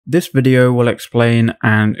This video will explain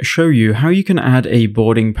and show you how you can add a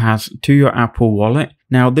boarding pass to your Apple Wallet.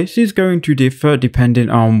 Now this is going to differ depending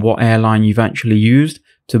on what airline you've actually used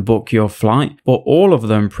to book your flight, but all of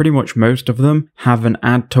them, pretty much most of them, have an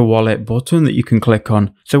add to wallet button that you can click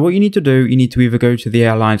on. So what you need to do, you need to either go to the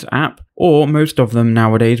airline's app, or most of them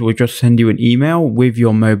nowadays will just send you an email with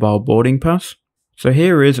your mobile boarding pass. So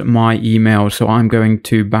here is my email. So I'm going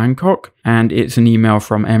to Bangkok and it's an email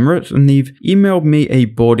from Emirates and they've emailed me a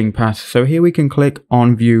boarding pass. So here we can click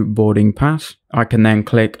on view boarding pass. I can then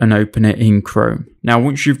click and open it in Chrome. Now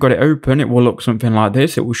once you've got it open, it will look something like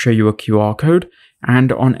this. It will show you a QR code.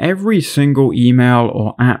 And on every single email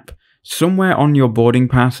or app, somewhere on your boarding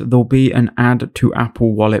pass, there'll be an add to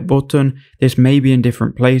Apple Wallet button. This may be in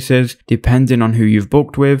different places, depending on who you've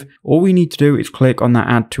booked with. All we need to do is click on that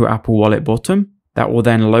add to Apple Wallet button. That will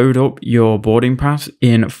then load up your boarding pass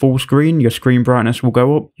in full screen. Your screen brightness will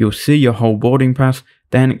go up. You'll see your whole boarding pass.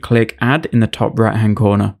 Then click add in the top right hand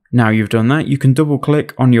corner. Now you've done that, you can double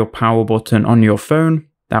click on your power button on your phone.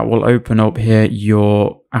 That will open up here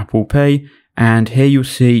your Apple Pay. And here you'll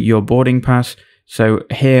see your boarding pass. So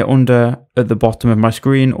here at the bottom of my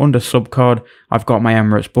screen, under subcard, I've got my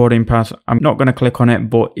Emirates boarding pass. I'm not going to click on it,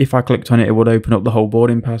 but if I clicked on it, it would open up the whole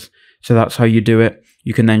boarding pass. So that's how you do it.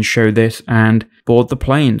 You can then show this and board the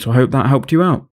plane. So I hope that helped you out.